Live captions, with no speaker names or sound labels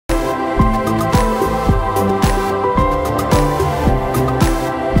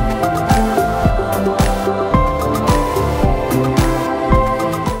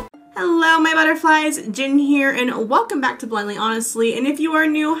guys, Jen here, and welcome back to Blindly Honestly. And if you are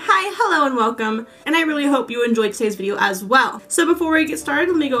new, hi, hello, and welcome. And I really hope you enjoyed today's video as well. So before we get started,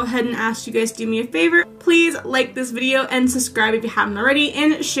 let me go ahead and ask you guys to do me a favor. Please like this video and subscribe if you haven't already,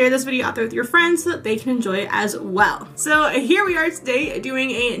 and share this video out there with your friends so that they can enjoy it as well. So here we are today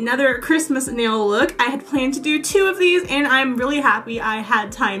doing another Christmas nail look. I had planned to do 2 of these, and I'm really happy I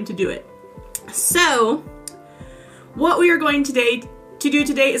had time to do it. So what we are going to do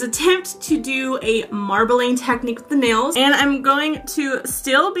today is attempt to do a marbling technique with the nails, and I'm going to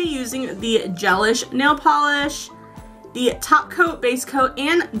still be using the gelish nail polish, the top coat, base coat,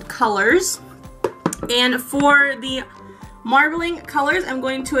 and colors. And for the marbling colors, I'm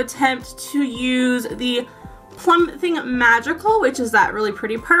going to attempt to use the Plum Thing Magical, which is that really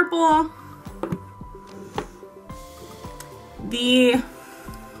pretty purple, the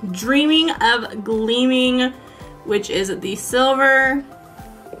Dreaming of Gleaming, which is the silver,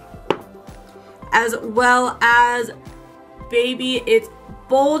 as well as Baby It's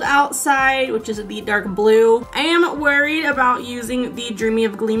Bold Outside, which is the dark blue. I am worried about using the Dreamy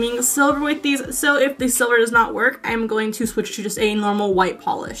of Gleaming silver with these, so if the silver does not work, I'm going to switch to just a normal white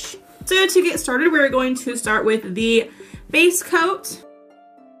polish. So to get started, we're going to start with the base coat.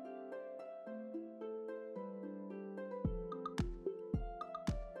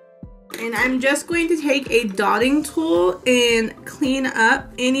 And I'm just going to take a dotting tool and clean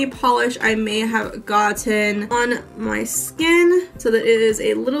up any polish I may have gotten on my skin so that it is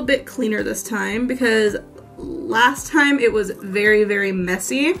a little bit cleaner this time, because last time it was very, very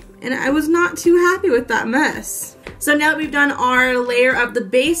messy and I was not too happy with that mess. So now that we've done our layer of the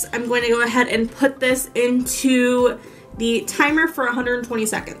base, I'm going to go ahead and put this into the timer for 120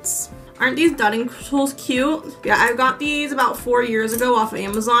 seconds. Aren't these dotting tools cute? Yeah, I got these about 4 years ago off of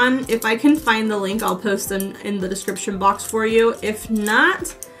Amazon. If I can find the link, I'll post them in the description box for you. If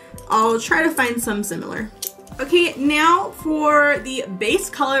not, I'll try to find some similar. Okay, now for the base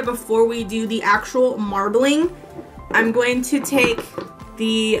color before we do the actual marbling, I'm going to take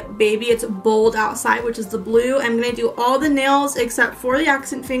the Baby It's Bold Outside, which is the blue. I'm going to do all the nails except for the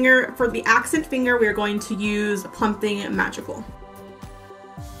accent finger. For the accent finger, we're going to use Plum Thing Magical.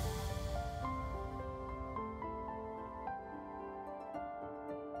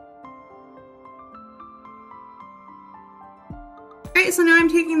 Alright, so now I'm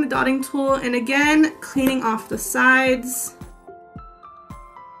taking the dotting tool and again cleaning off the sides.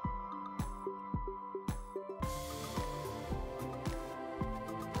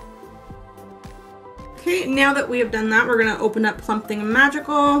 Okay, now that we have done that, we're going to open up Plum Thing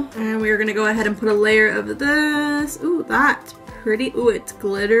Magical, and we're going to go ahead and put a layer of this. Ooh, that's pretty. Ooh, it's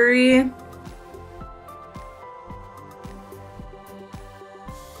glittery.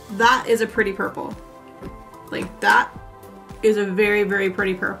 That is a pretty purple. Like, that is a very, very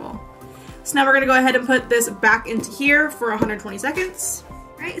pretty purple. So now we're going to go ahead and put this back into here for 120 seconds.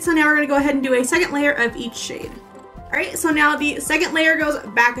 Alright, so now we're going to go ahead and do a second layer of each shade. Alright, so now the second layer goes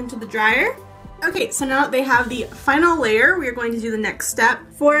back into the dryer. Okay, so now that they have the final layer, we are going to do the next step.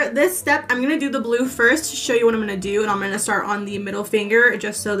 For this step, I'm going to do the blue first to show you what I'm going to do, and I'm going to start on the middle finger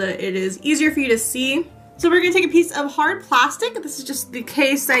just so that it is easier for you to see. So we're going to take a piece of hard plastic. This is just the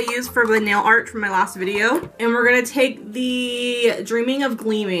case I used for the nail art from my last video. And we're going to take the Dreaming of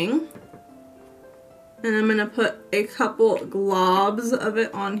Gleaming, and I'm going to put a couple globs of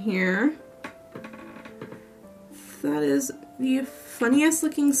it on here. That is the funniest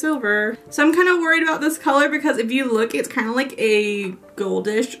looking silver. So I'm kind of worried about this color because if you look, it's kind of like a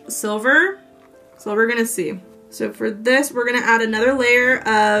goldish silver. So we're going to see. So for this, we're going to add another layer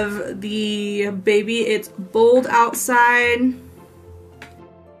of the Baby It's Bold Outside.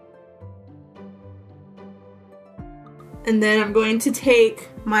 And then I'm going to take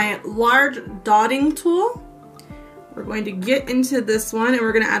my large dotting tool. We're going to get into this one and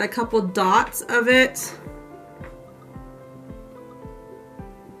we're going to add a couple dots of it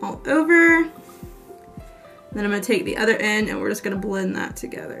all over. Then I'm going to take the other end and we're just going to blend that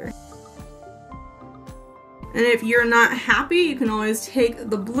together. And if you're not happy, you can always take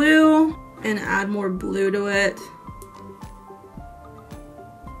the blue and add more blue to it.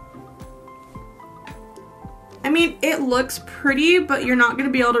 I mean, it looks pretty, but you're not going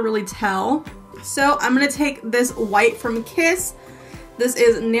to be able to really tell. So I'm going to take this white from Kiss. This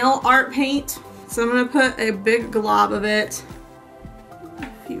is nail art paint. So I'm going to put a big glob of it,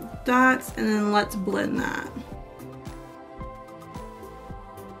 a few dots, and then let's blend that.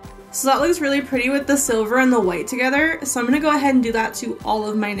 So that looks really pretty with the silver and the white together. So I'm going to go ahead and do that to all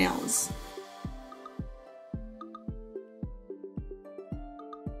of my nails.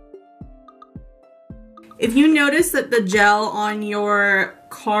 If you notice that the gel on your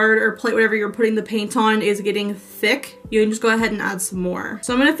card or plate, whatever you're putting the paint on, is getting thick, you can just go ahead and add some more.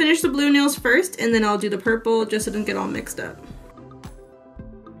 So I'm gonna finish the blue nails first, and then I'll do the purple just so it doesn't get all mixed up.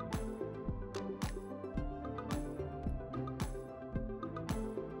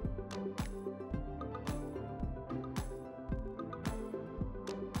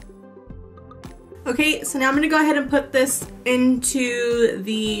 Okay, so now I'm gonna go ahead and put this into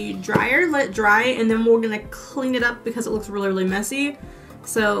the dryer, let it dry, and then we're gonna clean it up because it looks really, really messy.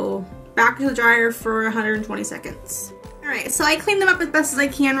 So back to the dryer for 120 seconds. Alright, so I cleaned them up as best as I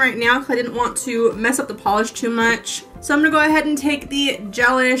can right now because I didn't want to mess up the polish too much. So I'm gonna go ahead and take the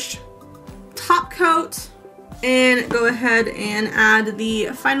gelish top coat and go ahead and add the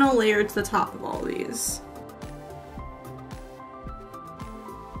final layer to the top of all of these.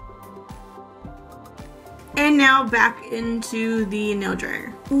 And now back into the nail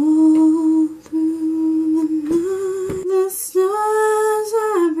dryer. All through the night, the stars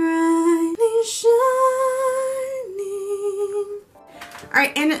are brightly shining.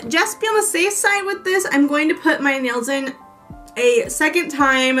 Alright, and just to be on the safe side with this, I'm going to put my nails in a second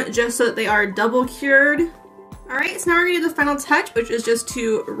time just so that they are double cured. Alright, so now we're going to do the final touch, which is just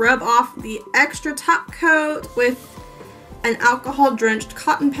to rub off the extra top coat with an alcohol drenched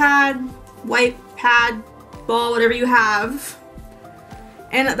cotton pad, wipe pad, ball, whatever you have.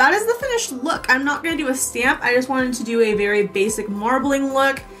 And that is the finished look. I'm not going to do a stamp. I just wanted to do a very basic marbling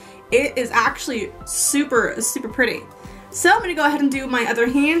look. It is actually super, super pretty. So I'm going to go ahead and do my other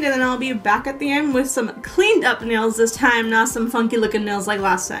hand, and then I'll be back at the end with some cleaned up nails this time, not some funky looking nails like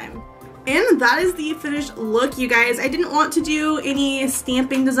last time. And that is the finished look, you guys. I didn't want to do any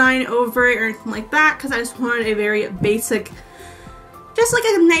stamping design over it or anything like that because I just wanted a very basic, just like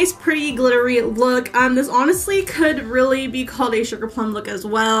a nice pretty glittery look. This honestly could really be called a sugar plum look as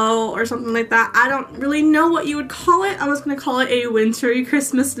well or something like that. I don't really know what you would call it. I'm just going to call it a wintry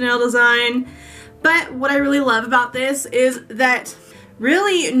Christmas nail design. But what I really love about this is that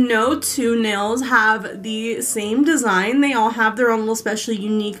really no two nails have the same design. They all have their own little special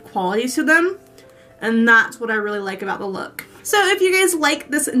unique qualities to them. And that's what I really like about the look. So if you guys like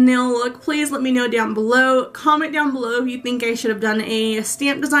this nail look, please let me know down below. Comment down below if you think I should have done a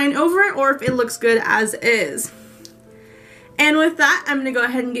stamp design over it or if it looks good as is. And with that, I'm going to go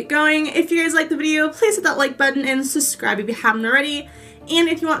ahead and get going. If you guys like the video, please hit that like button and subscribe if you haven't already. And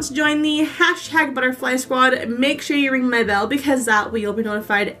if you want to join the hashtag Butterfly Squad, make sure you ring my bell because that way you'll be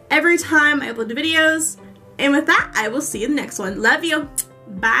notified every time I upload the videos. And with that, I will see you in the next one. Love you.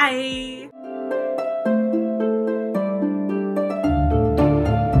 Bye.